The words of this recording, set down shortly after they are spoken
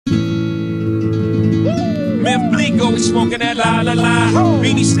Man, Bleak always smoking that la la la.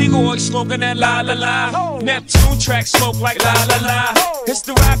 Beanie Siegel always smoking that la la la. Neptune track smoke like la la la. It's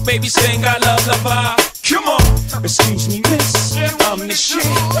the rock, baby, sing I love la ba. Come on, excuse me, miss, I'm the shit.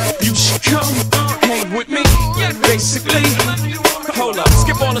 You should come hang with me, basically. Hold up,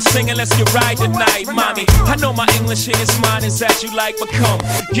 skip all the singing, let's get right tonight, mommy. I know my English in this mind is as you like, but come,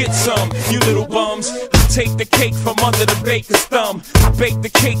 get some, you little bums. I take the cake from under the baker's thumb. I bake the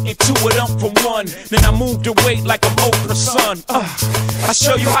cake and chew it up for one. Then I move the weight like I'm Oprah's son. I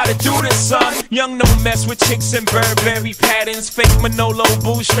show you how to do this, son. Young, no mess with chicks and Burberry patterns. Fake Manolo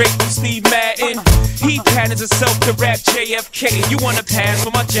boo straight from Steve Madden. He patterns himself to rap JFK. You wanna pass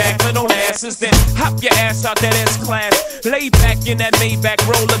for my jack, little asses? Then hop your ass out that S-Class. Lay back in that Maybach,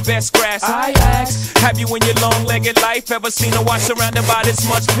 roll the best grass. I ask, have you in your long-legged life ever seen a watch surrounded by this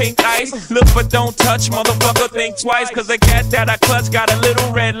much pink ice? Look but don't touch, motherfucker, think twice. Cause the cat that I clutch got a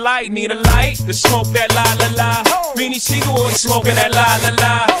little red light. Need a light to smoke that la la la. Beanie Siegel always smoking that la la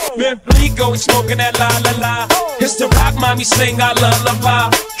la. Ben Bleak always smoking that la la la. It's the rock, mommy, sing I love la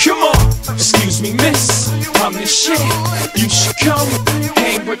ba. Come on, excuse me, miss, I'm the shit. You should come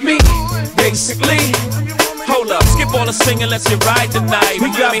hang with me, basically. Hold up, skip all the singing, let's get right tonight. We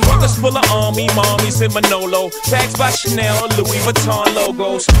got pockets full of army, mommies and Manolo. Bags by Chanel, Louis Vuitton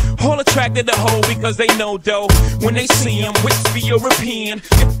logos. All attracted to hoe because they know dough. When they see him, which be European.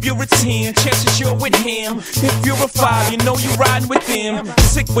 If you're a 10, chances you're with him. If you're a 5, you know you riding with them.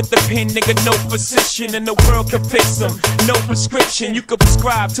 Sick with the pen, nigga, no physician in the world can fix him. No prescription, you could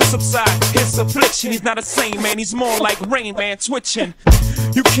prescribe to subside his affliction. He's not a saint, man, he's more like Rain Man twitching.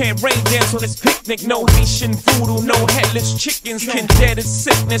 You can't rain dance on this picnic, no Haitian voodoo, no headless chickens, can dead in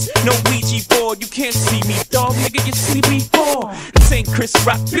sickness, no Ouija board. You can't see me, dog, nigga, you see me more. This ain't Chris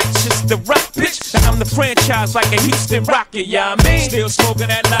Rock, bitch, it's the rock, bitch. And I'm the franchise like a Houston Rocket, yeah, I mean. Still smoking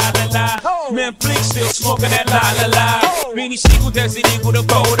that la la la. Man, Bleak still smoking that la la la. Beanie Siegel doesn't equal the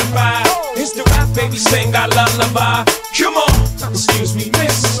golden ride. It's the rock, baby, sing I love la ba. Come on, excuse me,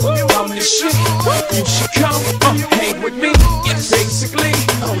 miss, I'm the shit. You should come hang with me, basically.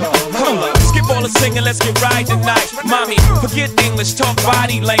 Hold up, skip all the singing, let's get right tonight. Mommy, forget English, talk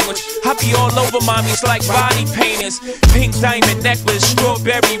body language. I be all over mommies like body painters. Pink diamond necklace,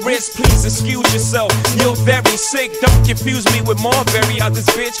 strawberry wrist. Please excuse yourself, you're very sick. Don't confuse me with Marbury out this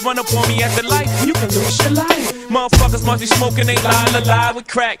bitch. Run up on me at the light, you can lose your life. Motherfuckers must be smoking, they lie with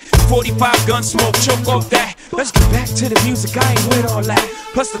crack. 45 gun smoke, choke off that. Let's get back to the music, I ain't with all that.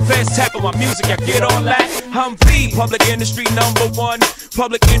 Plus the fans tap on my music, I get all that. I'm the public industry #1.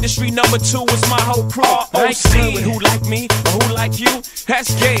 Public industry #2 is my whole crew. I ain't saying who like me or who like you.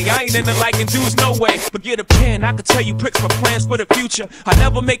 That's gay, I ain't into liking dudes, no way. But get a pen, I can tell you pricks my plans for the future. I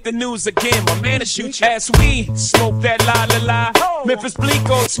never make the news again, my man to shoot you. As we smoke that la la la. Memphis Bleak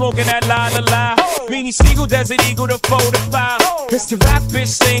smoking that la la la. Beanie Siegel, Desert Eagle, the 4 to 5. It's the rap bitch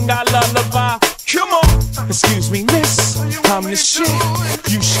sing I love la ba. Come on, excuse me, miss, I'm the shit.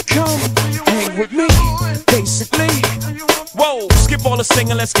 You should come hang with me, basically. Whoa, skip all the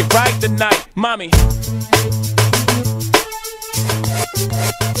singing, let's get right tonight, mommy.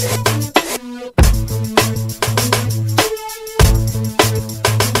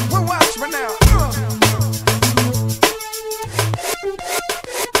 We'll watch right now.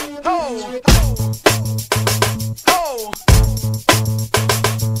 Oh, oh,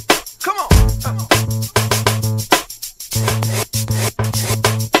 come on.